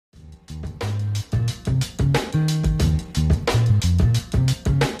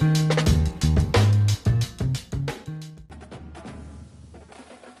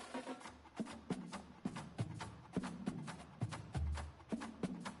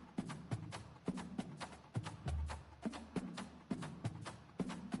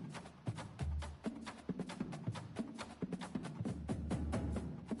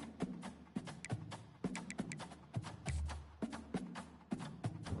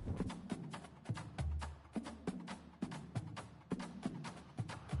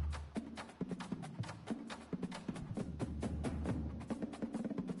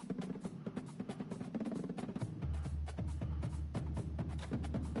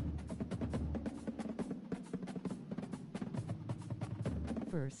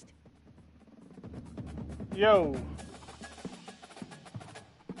first. Yo.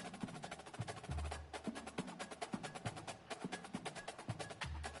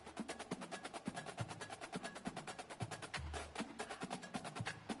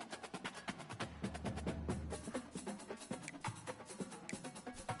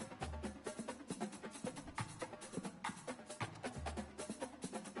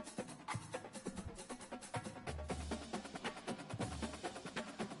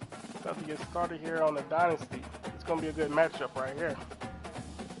 About to get started here on the Dynasty. It's going to be a good matchup right here.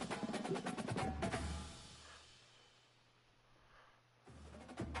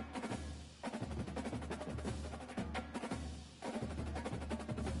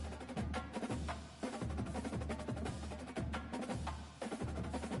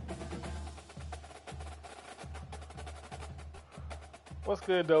 What's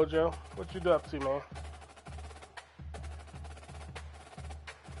good, Dojo? What you up to, man?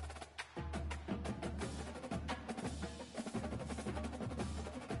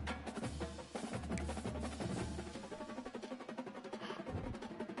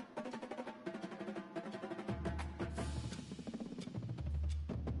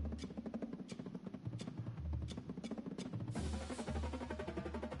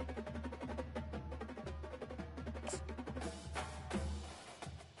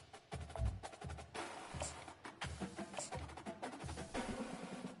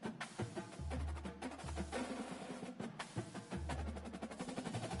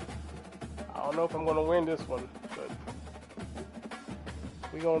 I don't know if I'm going to win this one, but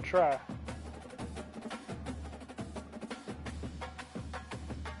we're going to try.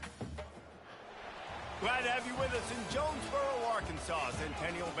 Glad to have you with us in Jonesboro, Arkansas.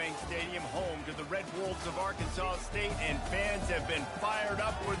 Centennial Bank Stadium, home to the Red Wolves of Arkansas State, and fans have been fired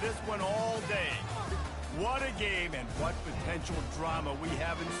up for this one all day. What a game and what potential drama we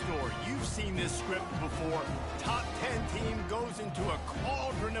have in store. You've seen this script before. Top 10 team goes into a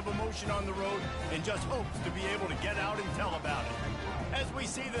cauldron of emotion on the road and just hopes to be able to get out and tell about it. As we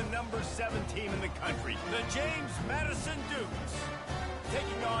see the number 7 team in the country, the James Madison Dukes,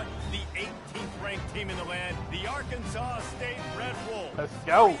 taking on the 18th ranked team in the land, the Arkansas State Red Wolves. Let's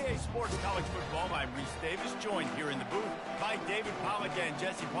go. EA Sports College Football. I'm Reese Davis, joined here in the booth by David Pollack and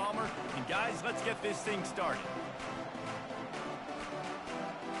Jesse Palmer. And guys, let's get this thing started.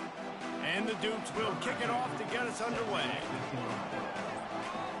 And the Dukes will kick it off to get us underway.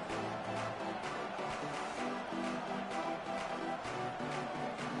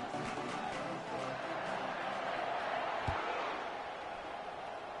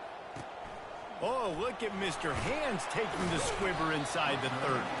 Oh, look at Mr. Hands taking the squibber inside the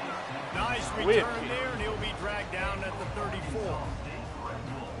 30. Nice return there, and he'll be dragged down at the 34.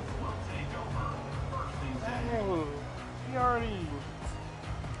 Dang, he already...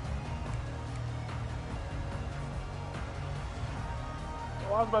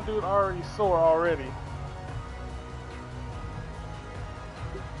 Why is my dude already sore already?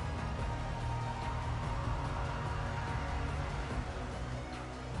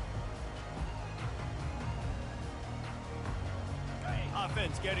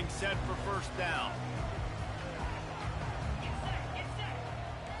 Offense getting set for first down.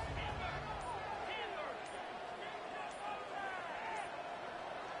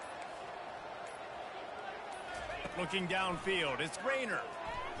 Looking downfield, it's Rayner.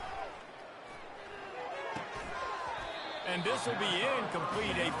 And this will be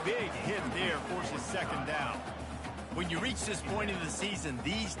incomplete. A big hit there forces second down. When you reach this point in the season,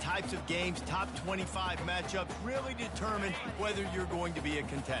 these types of games, top 25 matchups, really determine whether you're going to be a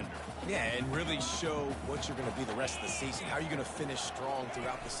contender. Yeah, and really show what you're going to be the rest of the season. How are you going to finish strong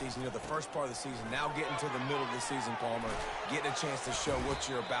throughout the season? You know, the first part of the season, now getting to the middle of the season, Palmer, getting a chance to show what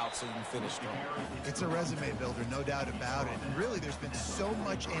you're about so you can finish strong. It's a resume builder, no doubt about it. And really, there's been so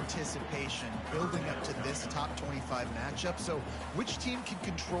much anticipation building up to this top 25 matchup. So which team can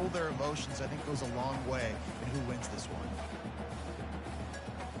control their emotions, I think, goes a long way in who wins this one.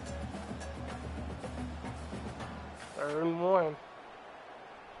 Third and 1.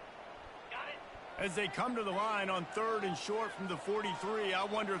 As they come to the line on 3rd and short from the 43, I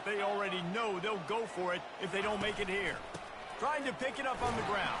wonder if they already know they'll go for it if they don't make it here. Trying to pick it up on the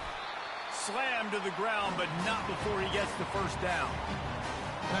ground. Slammed to the ground, but not before he gets the first down.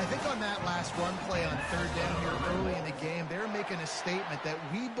 And I think on that last run play on 3rd down here early in the game, they're making a statement that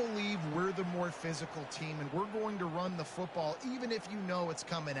we believe we're the more physical team and we're going to run the football even if you know it's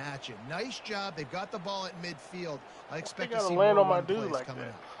coming at you. Nice job. They've got the ball at midfield. I expect to see land more on my run dude plays like coming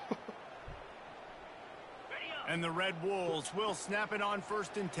that. up. And the Red Wolves will snap it on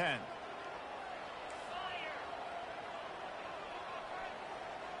 1st and 10.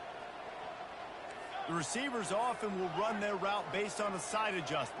 The receivers often will run their route based on a side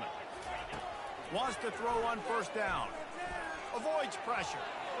adjustment. Wants to throw on first down. Avoids pressure.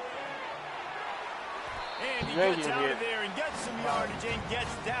 And he gets out of there and gets some yardage and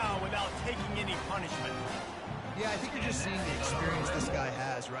gets down without taking any punishment. Yeah, I think you're just seeing the experience this guy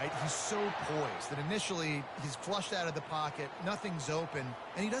has, right? He's so poised that initially he's flushed out of the pocket, nothing's open,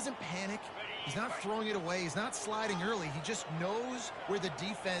 and he doesn't panic. He's not throwing it away. He's not sliding early. He just knows where the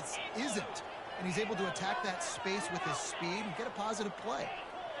defense isn't, and he's able to attack that space with his speed and get a positive play.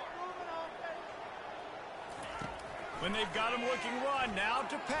 When they've got him looking run, now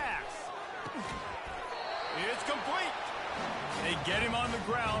to pass. It's complete. They get him on the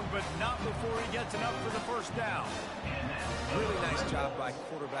ground, but not before he gets enough for the first down. Really nice job by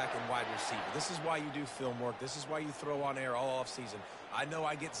quarterback and wide receiver. This is why you do film work. This is why you throw on air all offseason. I know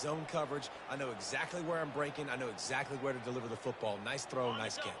I get zone coverage. I know exactly where I'm breaking. I know exactly where to deliver the football. Nice throw,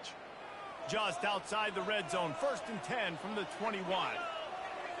 nice catch. Just outside the red zone, 1st and 10 from the 21.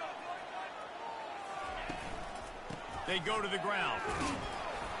 They go to the ground.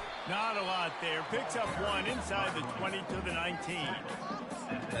 Not a lot there. Picks up one inside the 20 to the 19.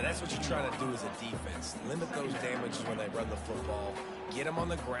 Now that's what you're trying to do as a defense. Limit those damages when they run the football. Get them on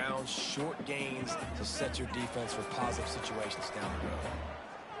the ground, short gains to set your defense for positive situations down the road.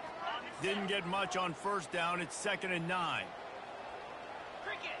 Didn't get much on first down. It's 2nd and 9.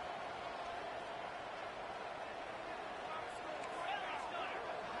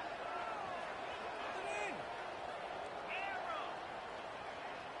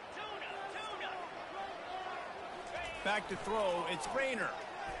 Back to throw, it's Rayner.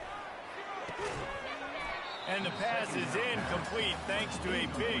 And the pass is incomplete thanks to a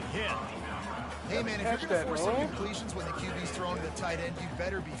big hit. Hey, man, if you're going to force some completions when the QB's throwing to the tight end, you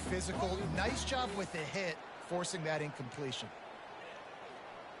better be physical. Nice job with the hit, forcing that incompletion.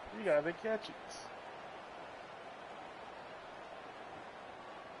 You got the catches.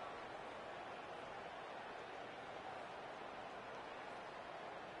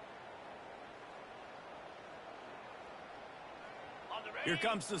 Here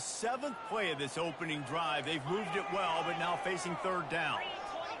comes the 7th play of this opening drive. They've moved it well, but now facing 3rd down.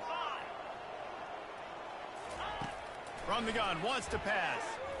 From the gun, wants to pass.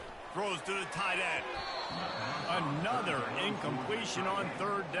 Throws to the tight end. Another incompletion on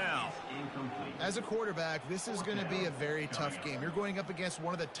 3rd down. As a quarterback, this is going to be a very tough game. You're going up against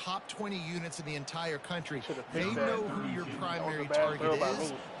one of the top 20 units in the entire country. They know who your primary target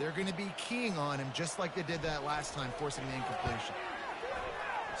is. They're going to be keying on him just like they did that last time, forcing the incompletion.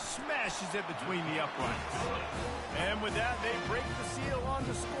 Smashes it between the uprights. And with that, they break the seal on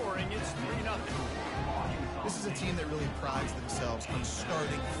the scoring. It's 3-0. This is a team that really prides themselves on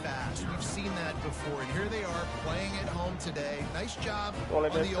starting fast. We've seen that before, and here they are playing at home today. Nice job on the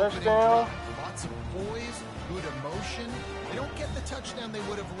opening drive. Lots of poise, good emotion. They don't get the touchdown they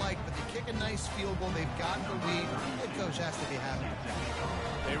would have liked, but they kick a nice field goal. They've gotten the lead. The head coach has to be happy with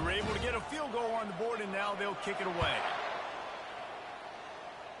that. They were able to get a field goal on the board, and now they'll kick it away.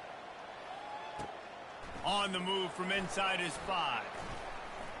 On the move from inside his 5.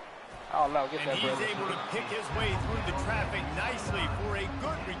 Oh, no, get that, and he's able to pick his way through the traffic nicely for a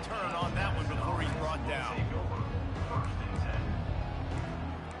good return on that one before he's brought down.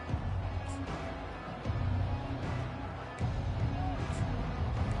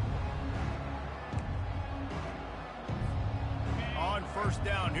 On 1st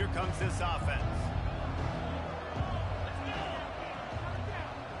down, here comes this offense.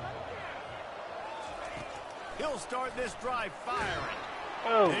 He'll start this drive firing.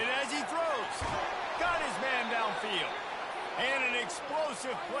 Oh. And as he throws, got his man downfield. And an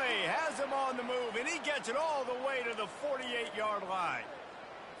explosive play has him on the move, and he gets it all the way to the 48-yard line.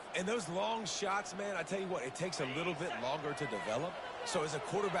 And those long shots, man, I tell you what, it takes a little bit longer to develop. So as a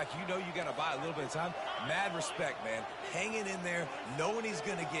quarterback, you know you got to buy a little bit of time. Mad respect, man. Hanging in there, knowing he's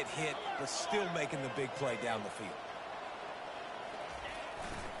going to get hit, but still making the big play down the field.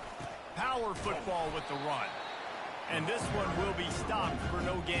 Power football with the run. And this one will be stopped for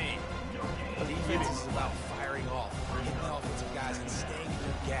no gain. Defense is about firing off, hitting the offensive guys and staying in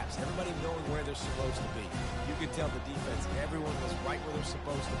their gaps. Everybody knowing where they're supposed to be. You can tell the defense, everyone was right where they're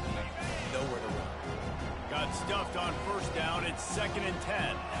supposed to be, nowhere to run. Got stuffed on 1st down. It's 2nd and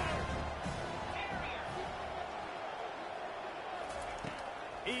 10.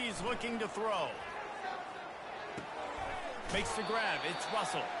 He's looking to throw. Makes the grab. It's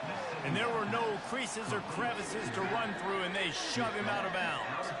Russell. And there were no creases or crevices to run through, and they shove him out of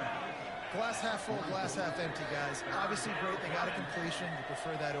bounds. Glass half full, glass half empty, guys. Obviously great. They got a completion. You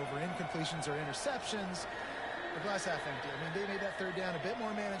prefer that over incompletions or interceptions. The glass half empty. I mean, they made that 3rd down a bit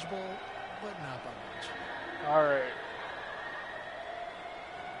more manageable. but not by much. All right.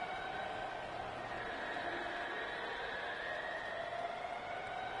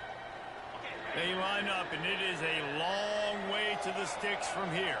 They line up, and it is a long way to the sticks from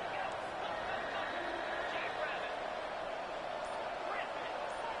here.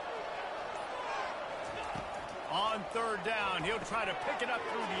 On third down, he'll try to pick it up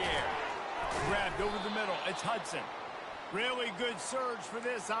through the air. Grabbed over the middle. It's Hudson. Really good surge for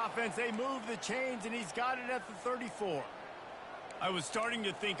this offense. They move the chains, and he's got it at the 34. I was starting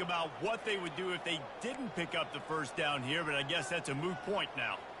to think about what they would do if they didn't pick up the first down here, but I guess that's a moot point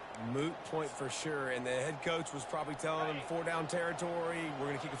now. Moot point for sure, and the head coach was probably telling them 4-down territory, we're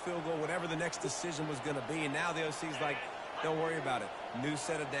going to kick a field goal, whatever the next decision was going to be, and now the OC's like, don't worry about it. New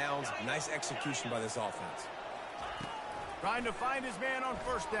set of downs, nice execution by this offense. Trying to find his man on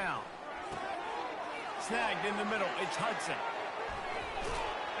first down. Snagged in the middle. It's Hudson.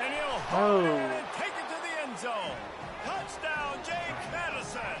 And he'll hold it and take it to the end zone. Touchdown, James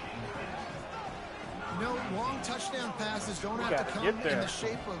Madison. You know, long touchdown passes don't have to come in the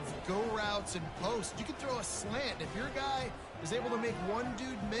shape of go routes and posts. You can throw a slant. If your guy is able to make one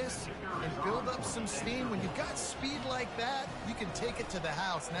dude miss and build up some steam, when you've got speed like that, you can take it to the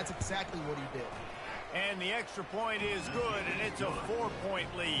house, and that's exactly what he did. And the extra point is good, and it's a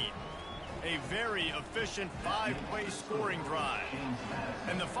 4-point lead. A very efficient 5-play scoring drive.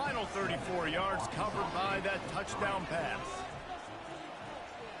 And the final 34 yards covered by that touchdown pass.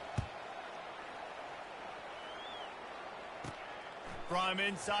 From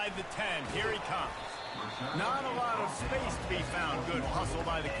inside the 10, here he comes. Not a lot of space to be found. Good hustle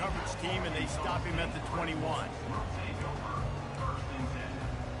by the coverage team, and they stop him at the 21.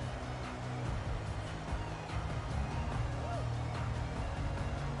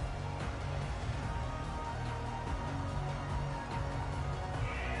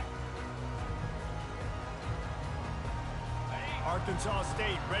 Arkansas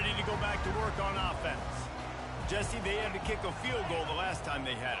State ready to go back to work on offense. Jesse, they had to kick a field goal the last time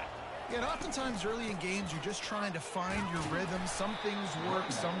they had it. Yeah, and oftentimes early in games, you're just trying to find your rhythm. Some things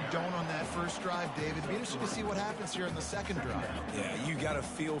work, some don't on that first drive, David. Be interested to see what happens here in the second drive. Yeah, you got a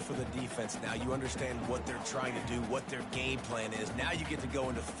feel for the defense now. You understand what they're trying to do, what their game plan is. Now you get to go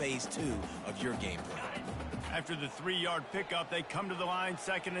into phase 2 of your game plan. After the 3-yard pickup, they come to the line,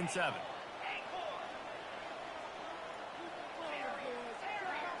 2nd and 7.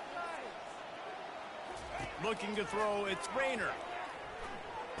 Looking to throw, it's Rayner.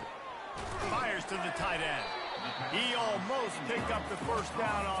 Fires to the tight end. He almost picked up the first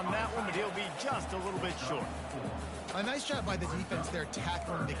down on that one, but he'll be just a little bit short. A nice job by the defense there,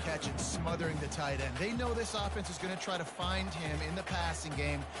 tackling the catch and smothering the tight end. They know this offense is going to try to find him in the passing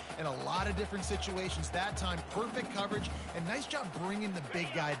game in a lot of different situations. That time, perfect coverage, and nice job bringing the big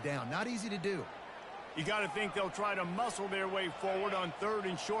guy down. Not easy to do. You got to think they'll try to muscle their way forward on 3rd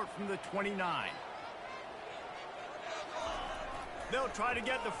and short from the 29. They'll try to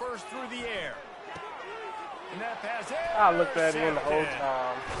get the first through the air. And that pass I looked at him the whole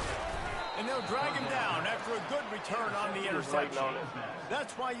time. And they'll drag him down after a good return on the interception.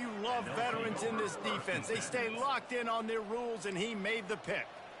 That's why you love veterans in this defense. They stay locked in on their rules, and he made the pick.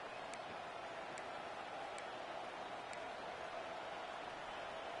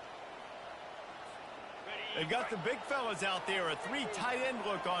 They've got the big fellas out there. A 3 tight end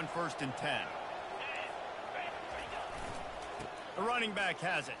look on 1st and 10. The running back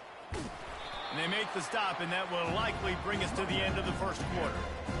has it. And they make the stop, and that will likely bring us to the end of the first quarter.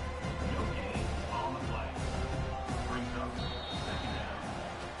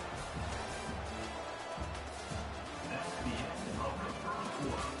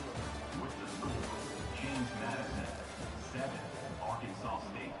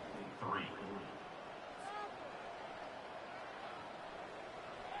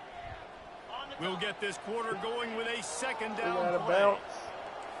 We'll get this quarter going with a 2nd down play.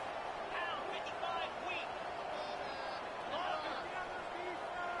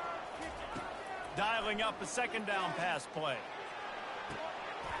 Dialing up a 2nd down pass play.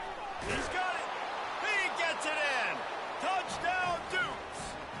 He's got it. He gets it in. Touchdown, Dukes.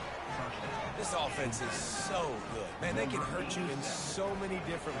 This offense is so good. Man, they can hurt you in so many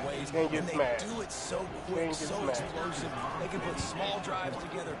different ways. And they do it so quick, so explosive. They can put small drives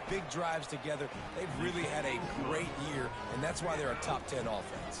together, big drives together. They've really had a great year, and that's why they're a top 10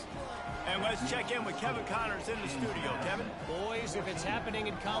 offense. And let's check in with Kevin Connors in the studio. Kevin? Boys, if it's happening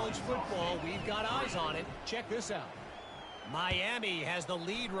in college football, we've got eyes on it. Check this out. Miami has the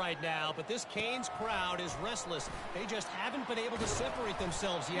lead right now, but this Canes crowd is restless. They just haven't been able to separate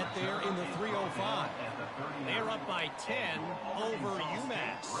themselves yet there in the 305. They're up by 10 over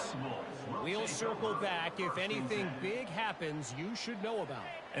UMass. We'll circle back. If anything big happens, you should know about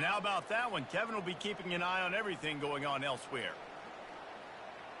it. And how about that one? Kevin will be keeping an eye on everything going on elsewhere.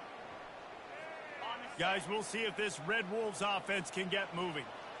 Guys, we'll see if this Red Wolves offense can get moving.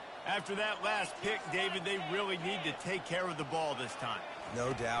 After that last pick, David, they really need to take care of the ball this time.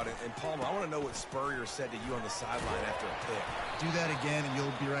 No doubt. And Palmer, I want to know what Spurrier said to you on the sideline after a pick. Do that again, and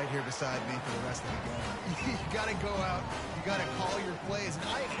you'll be right here beside me for the rest of the game. You got to go out. You got to call your plays. And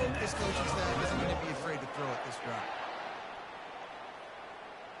I hope this coaching staff isn't going to be afraid to throw it this drive.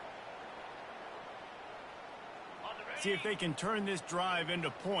 See if they can turn this drive into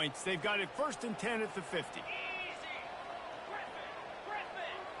points. They've got it 1st and 10 at the 50.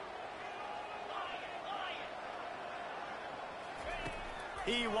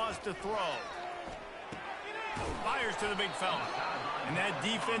 He wants to throw. Fires to the big fella. And that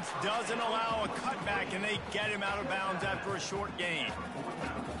defense doesn't allow a cutback, and they get him out of bounds after a short gain.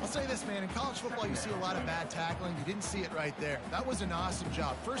 I'll say this, man. In college football, you see a lot of bad tackling. You didn't see it right there. That was an awesome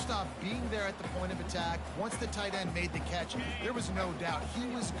job. First off, being there at the point of attack. Once the tight end made the catch, there was no doubt he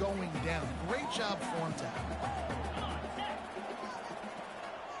was going down. Great job form tackle.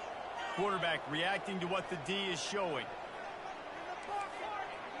 Quarterback reacting to what the D is showing.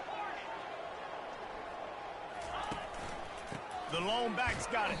 The lone back's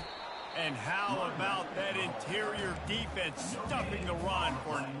got it. And how about that interior defense stuffing the run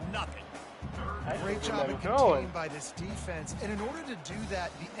for nothing? Great job of contained by this defense. And in order to do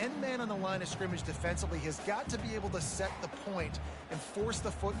that, the end man on the line of scrimmage defensively has got to be able to set the point and force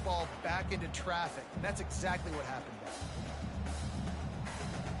the football back into traffic. And that's exactly what happened there.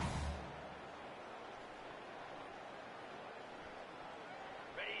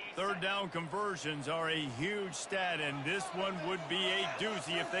 Third down conversions are a huge stat, and this one would be a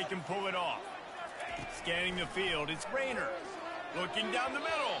doozy if they can pull it off. Scanning the field, it's Rayner. Looking down the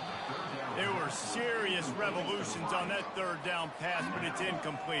middle. There were serious revolutions on that third down pass, but it's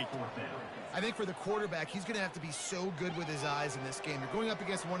incomplete. I think for the quarterback, he's going to have to be so good with his eyes in this game. You're going up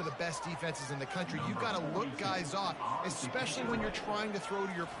against one of the best defenses in the country. You've got to look guys off, especially when you're trying to throw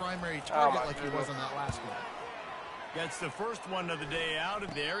to your primary target like he was on that last one. Gets the first one of the day out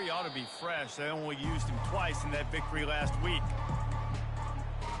of there. He ought to be fresh. They only used him twice in that victory last week.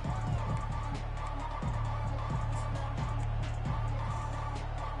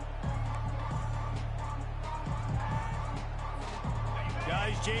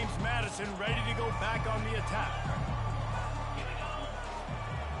 Guys, James Madison ready to go back on the attack.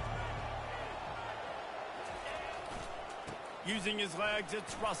 Using his legs,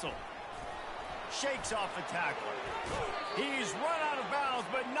 it's Russell. Shakes off the tackle. He's run out of bounds,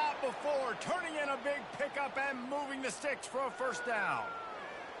 but not before turning in a big pickup and moving the sticks for a first down.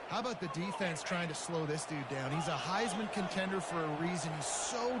 How about the defense trying to slow this dude down? He's a Heisman contender for a reason. He's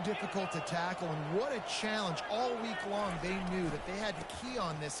so difficult to tackle, and what a challenge. All week long, they knew that they had to key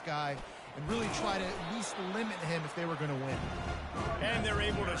on this guy and really try to at least limit him if they were going to win. And they're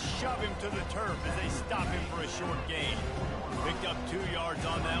able to shove him to the turf as they stop him for a short gain. Picked up 2 yards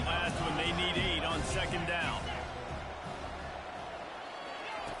on that last one. They need 8 on second down.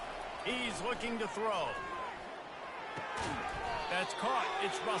 He's looking to throw. That's caught.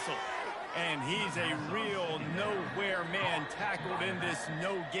 It's Russell. And he's a real nowhere man tackled in this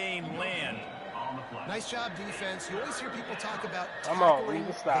no-gain land. Nice job, defense. You always hear people talk about tackling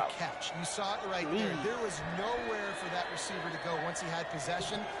the catch. You saw it right there. There was nowhere for that receiver to go once he had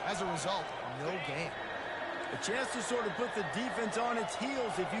possession. As a result, no gain. A chance to sort of put the defense on its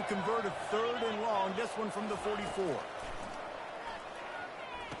heels if you convert a 3rd and long. This one from the 44.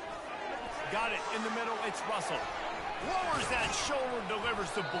 Got it in the middle. It's Russell. Lowers that shoulder,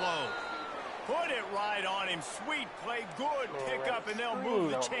 delivers the blow. Put it right on him. Sweet play. Good pickup, and they'll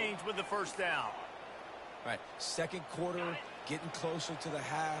move the chains with the first down. All right, second quarter, getting closer to the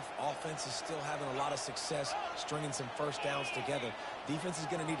half. Offense is still having a lot of success stringing some first downs together. Defense is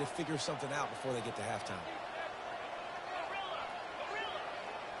going to need to figure something out before they get to halftime.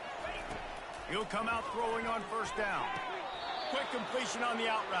 He'll come out throwing on first down. Quick completion on the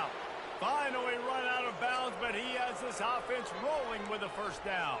out route. Finally run out of bounds, but he has this offense rolling with a first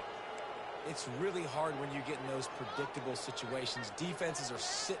down. It's really hard when you get in those predictable situations. Defenses are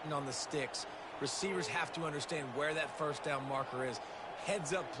sitting on the sticks. Receivers have to understand where that first down marker is.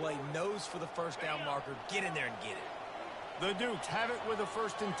 Heads up play, nose for the first down marker. Get in there and get it. The Dukes have it with a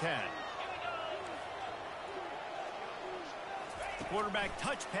 1st and 10. Quarterback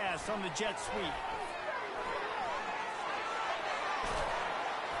touch pass on the jet sweep.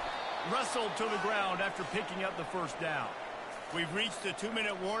 wrestled to the ground after picking up the first down. We've reached the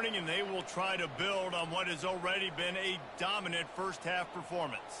 2-minute warning, and they will try to build on what has already been a dominant first-half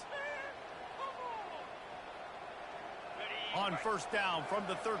performance. On first down from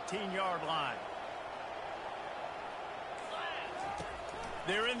the 13-yard line.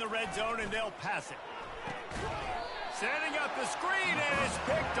 They're in the red zone, and they'll pass it. Setting up the screen, and it's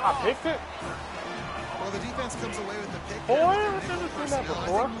picked off. I picked it? Well, the defense comes away with the pick. Boy, I've never seen that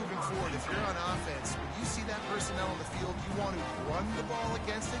before. I think moving forward, if you're on offense, when you see that personnel on the field, you want to run the ball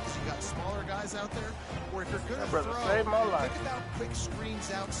against it because you got smaller guys out there. Or if you're going to throw, saved my life. think about quick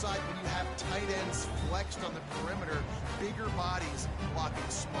screens outside when you have tight ends flexed on the perimeter, bigger bodies blocking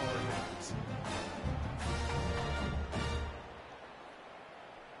smaller guys.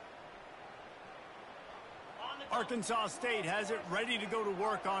 Arkansas State has it ready to go to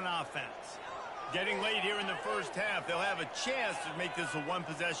work on offense. Getting late here in the first half, they'll have a chance to make this a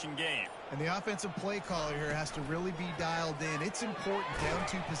one-possession game. And the offensive play caller here has to really be dialed in. It's important, down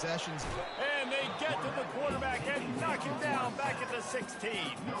 2 possessions. And they get to the quarterback and knock him down back at the 16.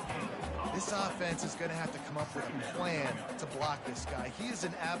 This offense is going to have to come up with a plan to block this guy. He is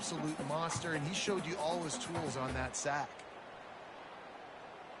an absolute monster, and he showed you all his tools on that sack.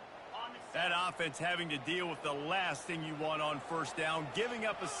 That offense having to deal with the last thing you want on first down, giving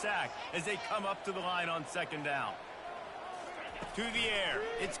up a sack as they come up to the line on second down. To the air,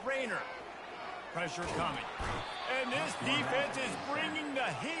 it's Rayner. Pressure coming. And this defense is bringing the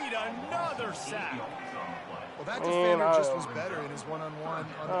heat. Another sack. Well, that defender just was better in his one-on-one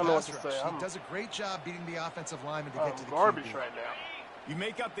on the pass rush. He does a great job beating the offensive lineman to get to the garbage QB. right now. You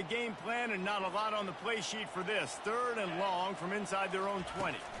make up the game plan and not a lot on the play sheet for this. 3rd and long from inside their own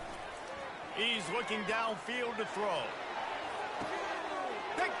 20. He's looking downfield to throw.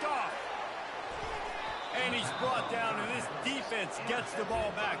 Picked off. And he's brought down, and this defense gets the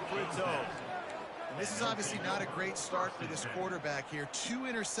ball back for its own. This is obviously not a great start for this quarterback here. 2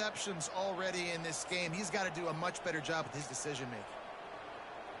 interceptions already in this game. He's got to do a much better job with his decision-making.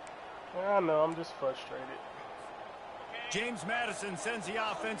 I know, I'm just frustrated. James Madison sends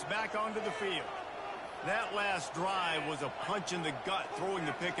the offense back onto the field. That last drive was a punch in the gut, throwing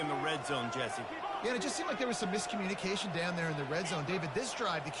the pick in the red zone, Jesse. Yeah, and it just seemed like there was some miscommunication down there in the red zone. David, this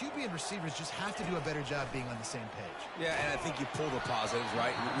drive, the QB and receivers just have to do a better job being on the same page. Yeah, and I think you pull the positives,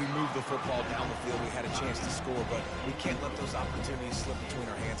 right? We moved the football down the field. We had a chance to score, but we can't let those opportunities slip between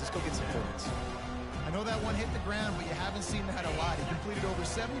our hands. Let's go get some points. I know that one hit the ground, but you haven't seen that a lot. He completed over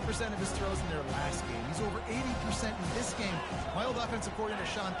 70% of his throws in their last game. He's over 80% in this game. My old offensive coordinator,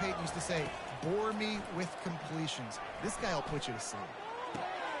 Sean Payton, used to say, bore me with completions. This guy will put you to sleep.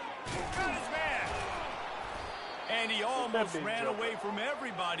 Got his man. And he almost ran away from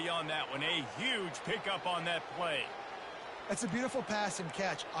everybody on that one. A huge pickup on that play. That's a beautiful pass and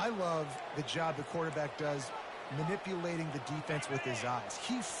catch. I love the job the quarterback does manipulating the defense with his eyes.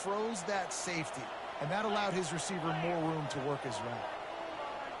 He froze that safety, and that allowed his receiver more room to work his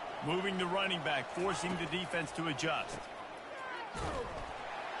route. Moving the running back, forcing the defense to adjust.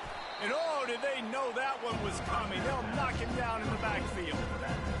 And oh, did they know that one was coming? They'll knock him down in the backfield.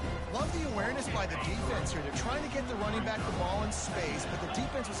 Love the awareness by the defense here. They're trying to get the running back the ball in space, but the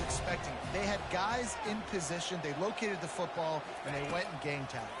defense was expecting it. They had guys in position. They located the football, and they went and gang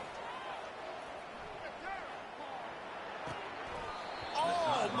tackled.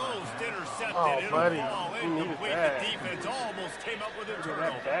 Almost intercepted. Oh, buddy. It'll fall incomplete. The defense almost came up with a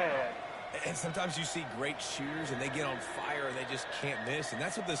turnover. Bad. And sometimes you see great shooters, and they get on fire, and they just can't miss. And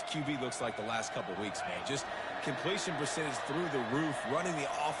that's what this QB looks like the last couple weeks, man. Just completion percentage through the roof, running the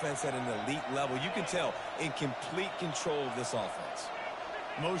offense at an elite level. You can tell in complete control of this offense.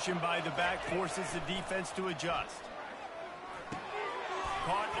 Motion by the back forces the defense to adjust.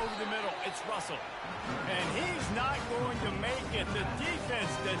 Caught over the middle. It's Russell. And he's not going to make it. The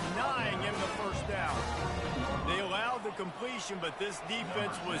defense denying him the first down. They allowed the completion, but this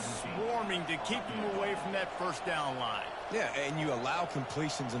defense was swarming to keep him away from that first down line. Yeah, and you allow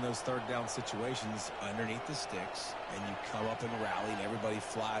completions in those third down situations underneath the sticks, and you come up and rally, and everybody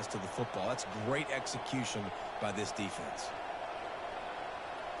flies to the football. That's great execution by this defense.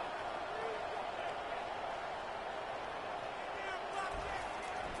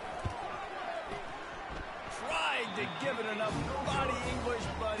 To give it enough body English,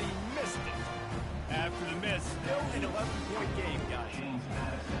 but he missed it. After the miss, still an 11-point game, guys.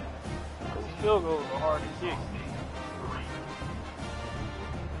 Field goals are hard to kick.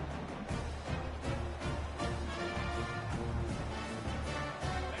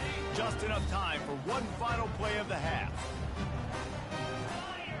 Just enough time for one final play of the half.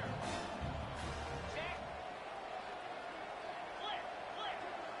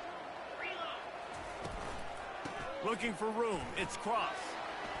 Looking for room. It's Cross.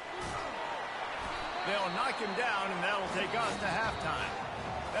 They'll knock him down, and that'll take us to halftime.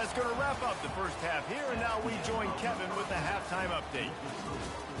 That's going to wrap up the first half here, and now we join Kevin with the halftime update.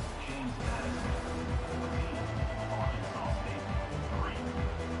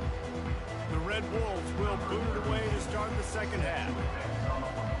 The Red Wolves will boot it away to start the second half.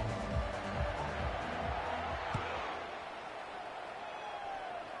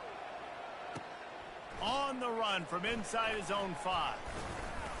 On the run from inside his own 5.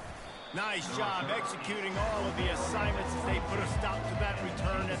 Nice job executing all of the assignments as they put a stop to that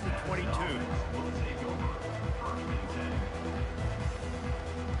return at the 22.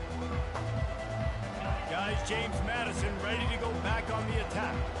 Guys, James Madison ready to go back on the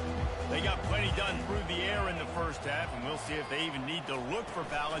attack. They got plenty done through the air in the first half, and we'll see if they even need to look for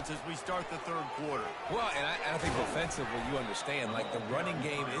balance as we start the third quarter. Well, and I think offensively, you understand, like the running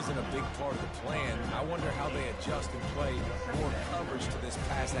game isn't a big part of the plan. I wonder how they adjust and play more coverage to this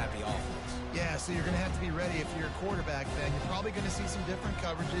pass-happy offense. Yeah, so you're going to have to be ready if you're a quarterback, Ben. You're probably going to see some different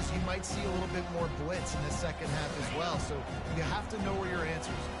coverages. You might see a little bit more blitz in the second half as well, so you have to know where your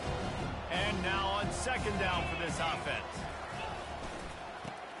answers are. And now on second down for this offense.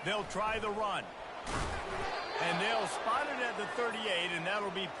 They'll try the run. And they'll spot it at the 38, and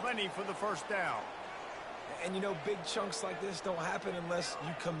that'll be plenty for the first down. And, you know, big chunks like this don't happen unless you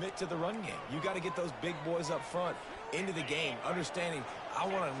commit to the run game. You got to get those big boys up front into the game, understanding I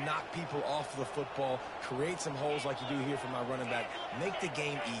want to knock people off the football, create some holes like you do here for my running back, make the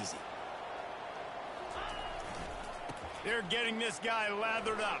game easy. They're getting this guy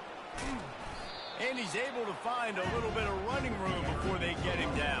lathered up. And he's able to find a little bit of running room before they get him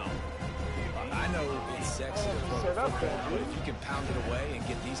down. I know it's sexy to throw the football, but if you can pound it away and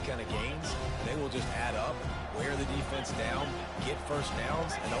get these kind of gains, they will just add up, wear the defense down, get first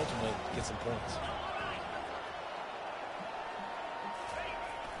downs, and ultimately get some points.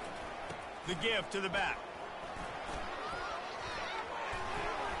 The give to the back.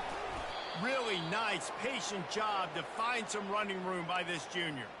 Really nice, patient job to find some running room by this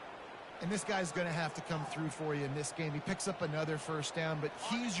junior. And this guy's going to have to come through for you in this game. He picks up another first down, but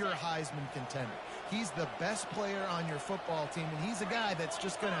he's your Heisman contender. He's the best player on your football team, and he's a guy that's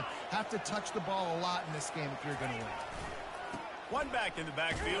just going to have to touch the ball a lot in this game if you're going to win. One back in the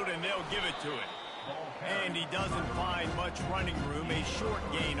backfield, and they'll give it to him. And he doesn't find much running room, a short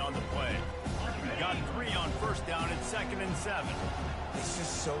gain on the play. Got 3 on first down at 2nd and 7. It's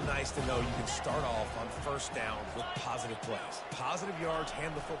just so nice to know you can start off on first down with positive plays. Positive yards,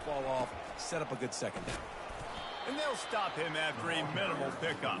 hand the football off, set up a good second down. And they'll stop him after a minimal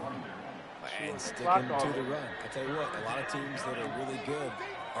pickup. And sticking to the run. I tell you what, a lot of teams that are really good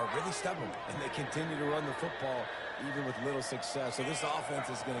are really stubborn, and they continue to run the football even with little success. So this offense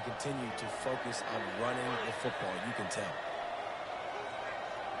is going to continue to focus on running the football. You can tell.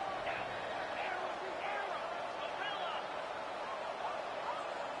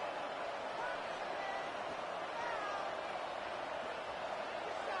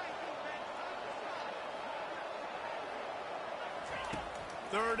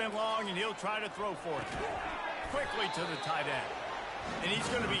 Third and long, and he'll try to throw for it. Quickly to the tight end. And he's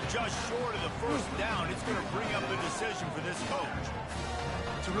going to be just short of the first down. It's going to bring up the decision for this coach.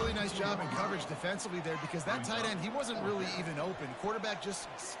 It's a really nice job in coverage defensively there because that tight end, he wasn't really even open. Quarterback just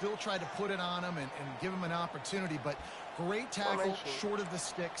still tried to put it on him and give him an opportunity, but great tackle, short of the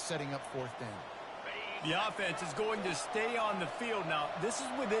stick, setting up fourth down. The offense is going to stay on the field now. This is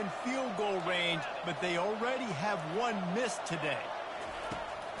within field goal range, but they already have one missed today.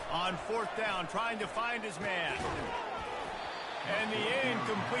 On fourth down, trying to find his man. And the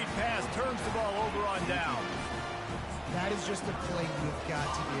incomplete pass turns the ball over on down. That is just a play you've got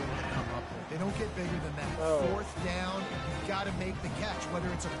to be able to come up with. They don't get bigger than that. Fourth down, you've got to make the catch. Whether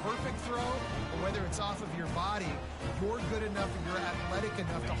it's a perfect throw or whether it's off of your body, you're good enough and you're athletic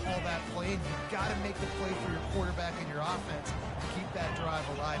enough to haul that play, and you've got to make the play for your quarterback and your offense to keep that drive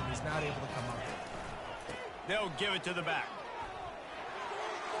alive, and he's not able to come up with it. They'll give it to the back.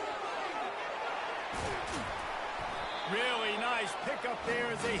 Really nice pickup there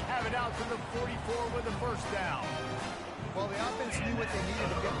as they have it out to the 44 with the first down. Well, the offense knew what they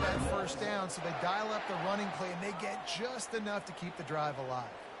needed to get that first down, so they dial up the running play, and they get just enough to keep the drive alive.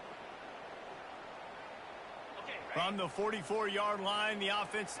 From the 44-yard line, the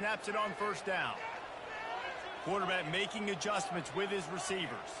offense snaps it on first down. Quarterback making adjustments with his receivers.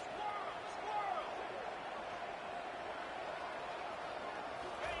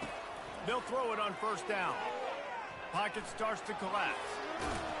 They'll throw it on first down. Pocket starts to collapse.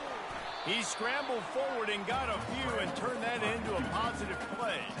 He scrambled forward and got a few and turned that into a positive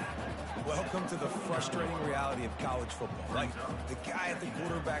play. Welcome to the frustrating reality of college football. Like, the guy at the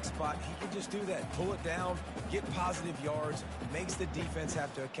quarterback spot, he can just do that. Pull it down, get positive yards, makes the defense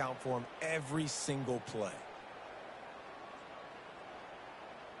have to account for him every single play.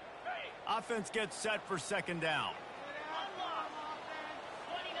 Offense gets set for second down.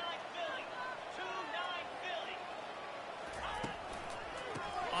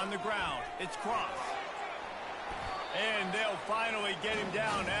 On the ground, it's Cross. And they'll finally get him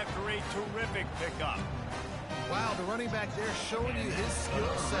down after a terrific pickup. Wow, the running back there showing you his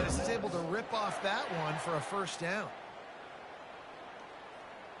skill set as he's able to rip off that one for a first down.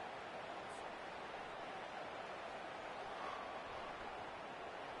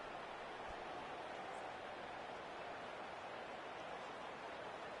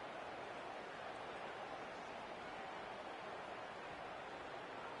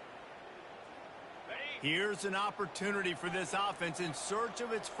 Here's an opportunity for this offense in search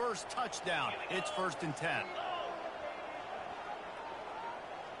of its first touchdown. It's 1st and 10.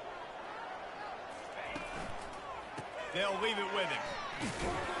 They'll leave it with him.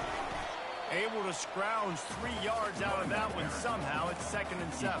 Able to scrounge 3 yards out of that one somehow. It's 2nd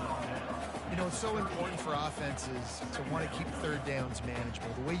and 7. You know, it's so important for offenses to want to keep third downs manageable.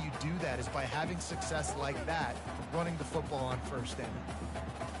 The way you do that is by having success like that, running the football on first down.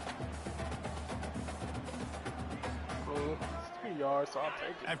 3 yards, so I'll take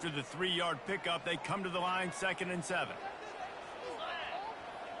it. After the 3-yard pickup, they come to the line, 2nd and 7.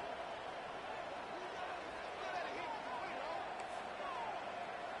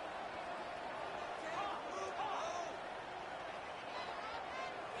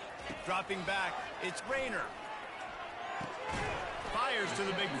 Dropping back, it's Rayner. Fires to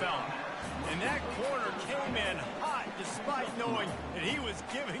the big fella. And that corner came in hot despite knowing that he was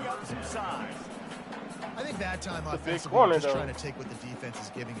giving up some size. I think that time offensively, corner, you're just though. trying to take what the defense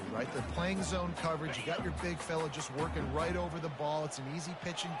is giving you, right? They're playing zone coverage. You got your big fella just working right over the ball. It's an easy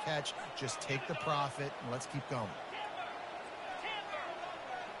pitch and catch. Just take the profit, and let's keep going.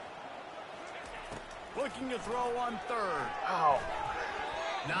 Looking to throw on 3rd. Ow.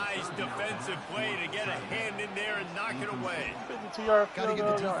 Nice defensive play to get a hand in there and knock it away. 52-yard Got to field give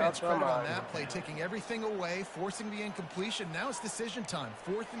the goal. defense credit on Come that play, taking everything away, forcing the incompletion. Now it's decision time.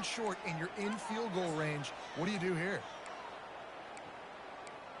 4th and short, and you're in field goal range. What do you do here?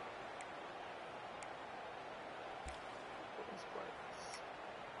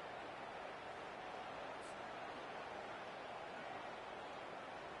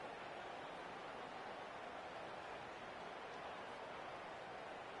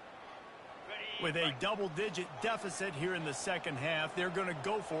 With a double-digit deficit here in the second half, they're going to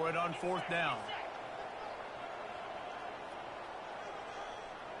go for it on 4th down.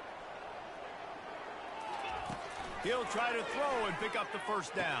 He'll try to throw and pick up the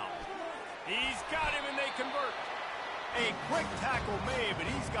first down. He's got him and they convert. A quick tackle made, but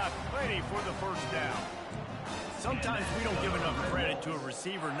he's got plenty for the first down. Sometimes we don't give enough credit to a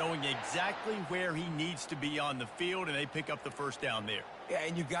receiver knowing exactly where he needs to be on the field, and they pick up the first down there. Yeah,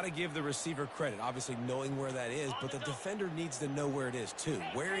 and you got to give the receiver credit, obviously knowing where that is, but the defender needs to know where it is too.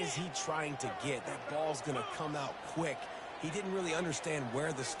 Where is he trying to get? That ball's going to come out quick. He didn't really understand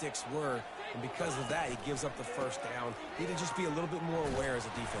where the sticks were, and because of that, he gives up the first down. He needed to just be a little bit more aware as a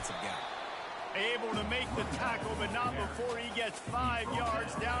defensive guy. Able to make the tackle, but not before he gets 5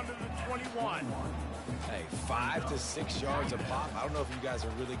 yards down to the 21. Hey, 5 to 6 yards a pop. I don't know if you guys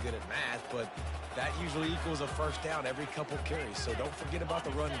are really good at math, but that usually equals a first down every couple carries. So don't forget about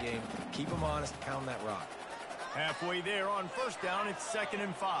the run game. Keep them honest, pound that rock. Halfway there on first down, it's 2nd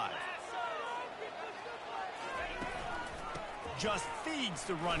and 5. Just feeds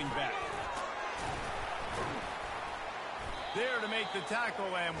the running back. There to make the tackle,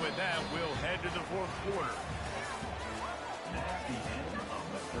 and with that, we'll head to the 4th quarter. That's the end of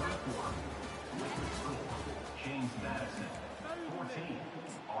the 3rd quarter. With the score, James Madison, 14,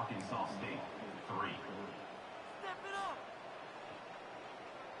 Arkansas State, 3.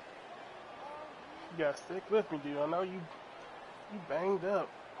 You gotta stick with me, dude. I know you banged up,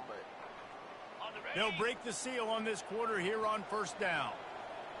 but They'll break the seal on this quarter here on first down.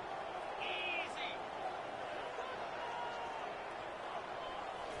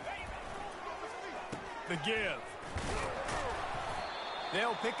 The give.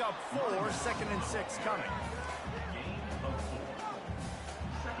 They'll pick up 4, 2nd and 6 coming. Gain of 4.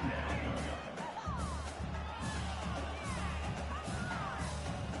 Second down.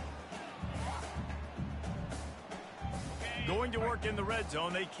 Going to work in the red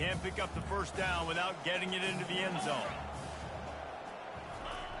zone. They can't pick up the first down without getting it into the end zone.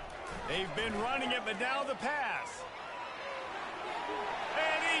 They've been running it, but now the pass.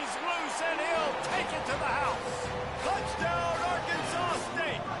 And he's loose, and he'll take it to the house. Touchdown, Arkansas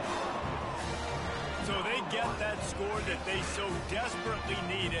State. So they get that score that they so desperately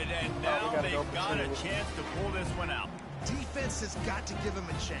needed, and now they've got a chance to pull this one out. Defense has got to give them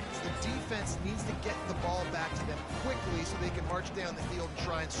a chance. The defense needs to get the ball back to them quickly so they can march down the field and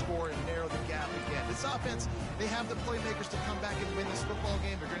try and score and narrow the gap again. This offense, they have the playmakers to come back and win this football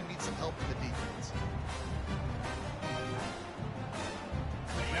game. They're going to need some help with the defense.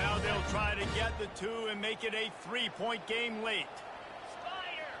 Now they'll try to get the two and make it a 3-point game late.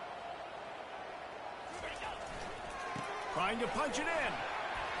 Trying to punch it in.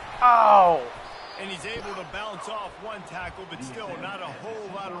 Oh! And he's able to bounce off one tackle, but still not a whole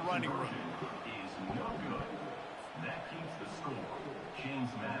lot of running room. Is no good. That keeps the score.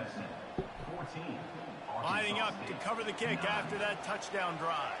 James Madison, 14. Lining up to cover the kick after that touchdown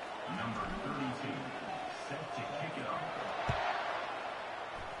drive. Number 32, set to kick it off.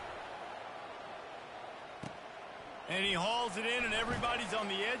 And he hauls it in, and everybody's on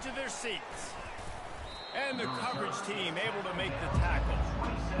the edge of their seats. And the coverage team able to make the tackle.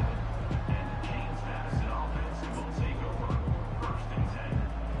 27. And the James Madison offense will take over. 1st and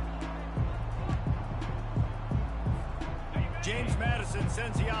 10. James Madison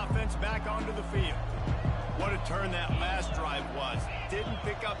sends the offense back onto the field. What a turn that last drive was. Didn't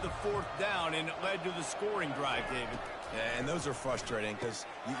pick up the 4th down, and it led to the scoring drive, David. Yeah, and those are frustrating because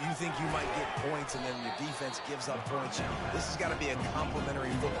you think you might get points and then your defense gives up points. This has got to be a complementary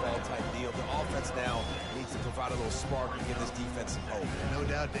football type deal. The offense now needs to provide a little spark and give this defense some hope. No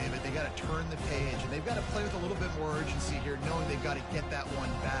doubt, David. They got to turn the page, and they've got to play with a little bit more urgency here, knowing they've got to get that one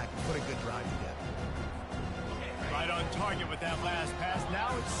back and put a good drive together. Right on target with that last pass.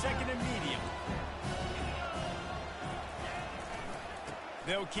 Now it's 2nd and medium.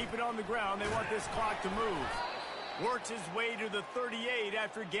 They'll keep it on the ground. They want this clock to move. Works his way to the 38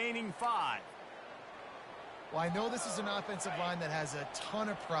 after gaining 5. Well, I know this is an offensive line that has a ton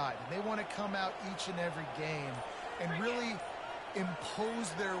of pride. And they want to come out each and every game and really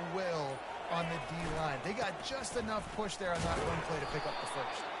impose their will on the D-line. They got just enough push there on that one play to pick up the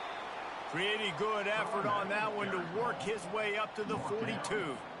first. Pretty good effort on that one to work his way up to the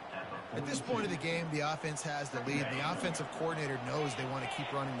 42. At this point of the game, the offense has the lead. The offensive coordinator knows they want to keep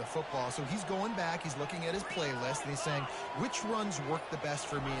running the football. So he's going back, he's looking at his playlist, and he's saying, which runs work the best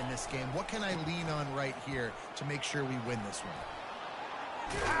for me in this game? What can I lean on right here to make sure we win this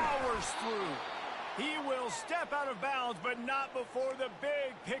one? Powers through. He will step out of bounds, but not before the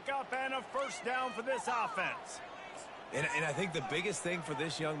big pickup and a 1st down for this offense. And I think the biggest thing for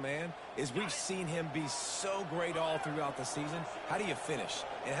this young man is we've seen him be so great all throughout the season. How do you finish?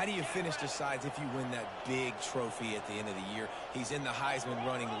 And how do you finish decides if you win that big trophy at the end of the year. He's in the Heisman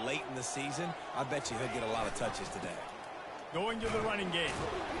running late in the season. I bet you he'll get a lot of touches today. Going to the running game.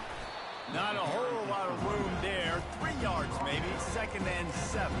 Not a whole lot of room there. 3 yards maybe. 2nd and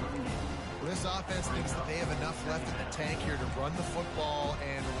 7. Well, this offense thinks that they have enough left in the tank here to run the football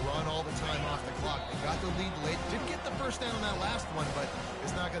and run all the time off the clock. They got the lead late. Didn't get the 1st down on that last one, but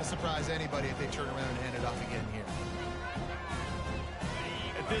it's not going to surprise anybody if they turn around and hand it off again here.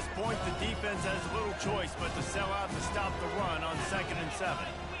 At this point, the defense has little choice but to sell out to stop the run on 2nd and 7.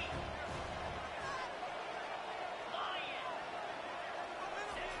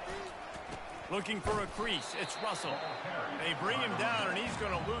 Looking for a crease. It's Russell. They bring him down, and he's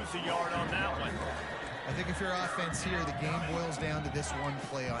going to lose a yard on that one. I think if you're offense here, the game boils down to this one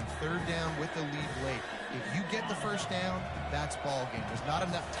play on 3rd down with the lead late. If you get the 1st down, that's ball game. There's not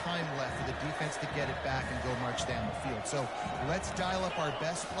enough time left for the defense to get it back and go march down the field. So let's dial up our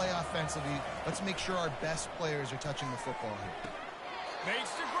best play offensively. Let's make sure our best players are touching the football here.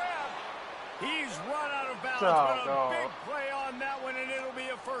 Makes the grab. He's run out of bounds, Oh, but a big play on that one, and it'll be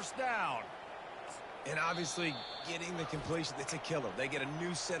a 1st down. And obviously, getting the completion, it's a killer. They get a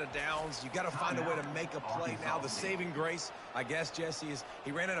new set of downs. You got to find a way to make a play now. The saving grace, I guess, Jesse, is he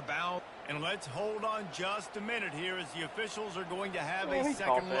ran out of bounds. And let's hold on just a minute here as the officials are going to have a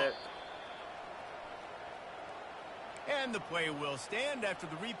 2nd look. And the play will stand after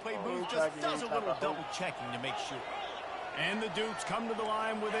the replay booth just does a little double checking to make sure. And the Dukes come to the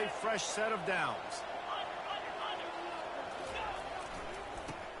line with a fresh set of downs.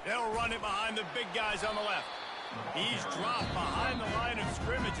 They'll run it behind the big guys on the left. He's dropped behind the line of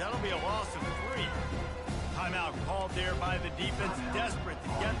scrimmage. That'll be a loss of 3. Timeout called there by the defense, desperate to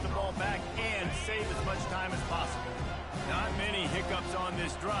get the ball back and save as much time as possible. Not many hiccups on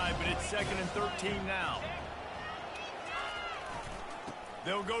this drive, but it's 2nd and 13 now.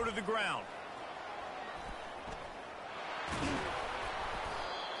 They'll go to the ground.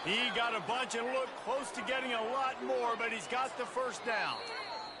 He got a bunch and looked close to getting a lot more, but he's got the first down.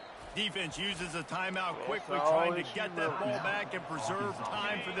 Defense uses a timeout quickly, trying to get that ball back and preserve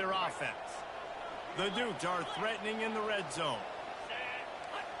time for their offense. The Dukes are threatening in the red zone.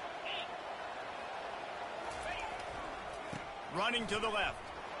 Running to the left.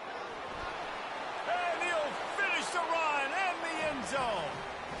 And he'll finish the run and the end zone.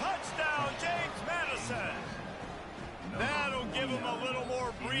 Touchdown, James Madison. That'll give them a little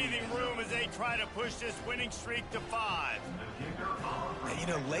more breathing room as they try to push this winning streak to 5. And, you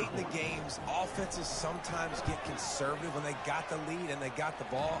know, late in the games, offenses sometimes get conservative when they got the lead and they got the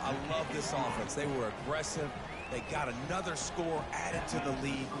ball. I love this offense. They were aggressive. They got another score added to the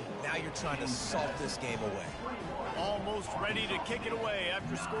lead. Now you're trying to salt this game away. Almost ready to kick it away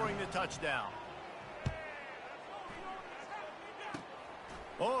after scoring the touchdown.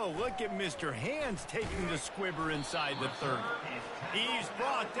 Oh, look at Mr. Hands taking the squibber inside the 30. He's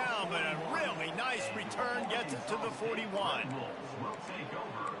brought down, but a really nice return gets it to the 41. Will take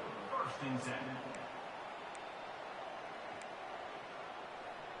over 1st and 10.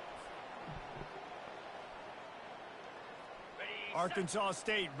 Arkansas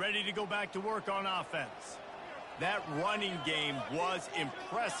State ready to go back to work on offense. That running game was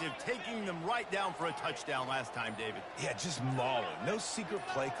impressive, taking them right down for a touchdown last time, David. Yeah, just mauling. No secret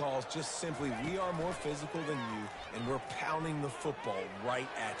play calls, just simply we are more physical than you, and we're pounding the football right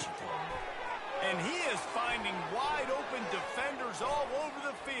at you. And he is finding wide-open defenders all over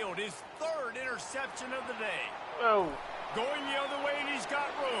the field. His 3rd interception of the day. Oh. Going the other way, and he's got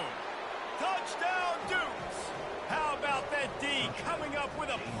room. Touchdown, Dukes! How about that D coming up with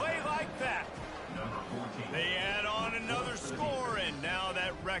a play like that? They add on another score, and now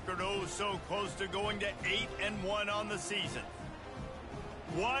that record oh so close to going to 8-1 on the season.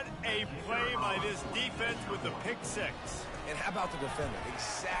 What a play by this defense with the pick 6. And how about the defender?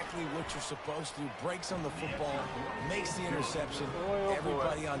 Exactly what you're supposed to do. Breaks on the football, makes the interception.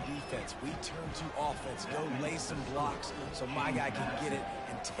 Everybody on defense. We turn to offense. Go lay some blocks so my guy can get it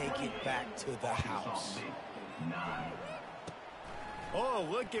and take it back to the house. Oh,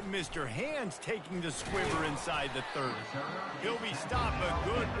 look at Mr. Hands taking the squibber inside the 30. He'll be stopped, but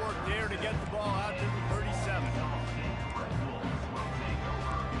good work there to get the ball out to the 37.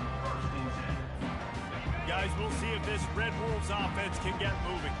 Guys, we'll see if this Red Wolves offense can get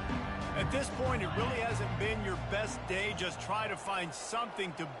moving. At this point, it really hasn't been your best day. Just try to find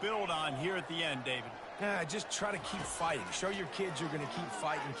something to build on here at the end, David. Yeah, just try to keep fighting. Show your kids you're going to keep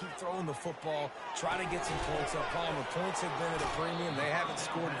fighting. Keep throwing the football. Try to get some points up. Paul, the points have been at a premium. They haven't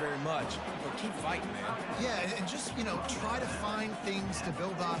scored very much. But keep fighting, man. Yeah, and just, you know, try to find things to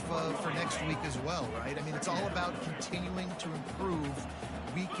build off of for next week as well, right? I mean, it's all about continuing to improve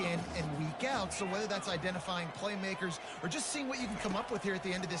week in and week out. So whether that's identifying playmakers or just seeing what you can come up with here at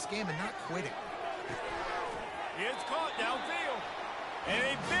the end of this game and not quitting. It's caught downfield. And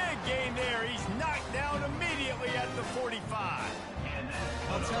a big gain there. He's knocked down immediately at the 45.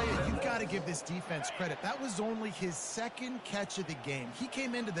 I'll tell you, you've got to give this defense credit. That was only his 2nd catch of the game. He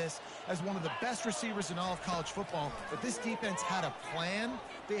came into this as one of the best receivers in all of college football, but this defense had a plan.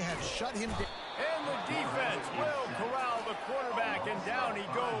 They have shut him down. And the defense will corral the quarterback, and down he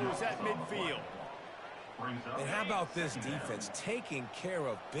goes at midfield. And how about this defense taking care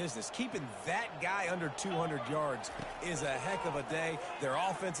of business? Keeping that guy under 200 yards is a heck of a day. Their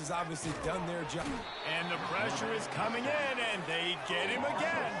offense has obviously done their job. And the pressure is coming in, and they get him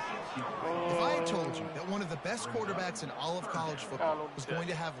again. If I had told you that one of the best quarterbacks in all of college football was going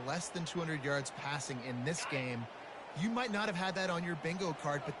to have less than 200 yards passing in this game, you might not have had that on your bingo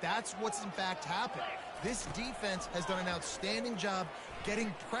card, but that's what's in fact happened. This defense has done an outstanding job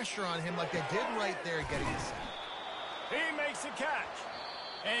getting pressure on him like they did right there getting the sack. He makes a catch.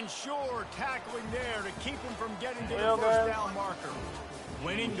 And sure, tackling there to keep him from getting to the first down marker.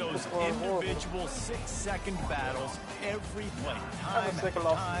 Winning those individual 6-second battles every play, time after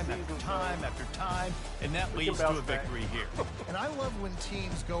time after time after time, and that leads to a victory here. And I love when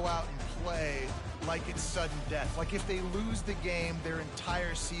teams go out and play like it's sudden death. Like if they lose the game, their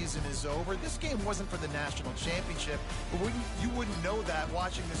entire season is over. This game wasn't for the national championship, but you wouldn't know that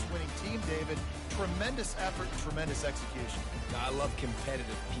watching this winning team, David. Tremendous effort and tremendous execution. I love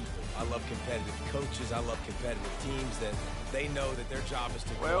competitive people. I love competitive coaches. I love competitive teams that they know that their job is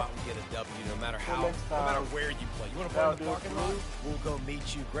to go out and get a W no matter how, no matter where you play. You want to play in the parking lot? We'll go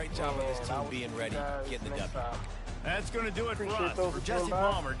meet you. Great job on this team being ready, getting the W. That's going to do it for us. For Jesse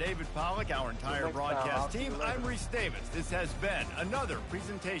Palmer, David Pollack, our entire broadcast team, I'm Reese Davis. This has been another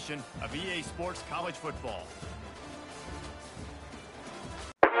presentation of EA Sports College Football.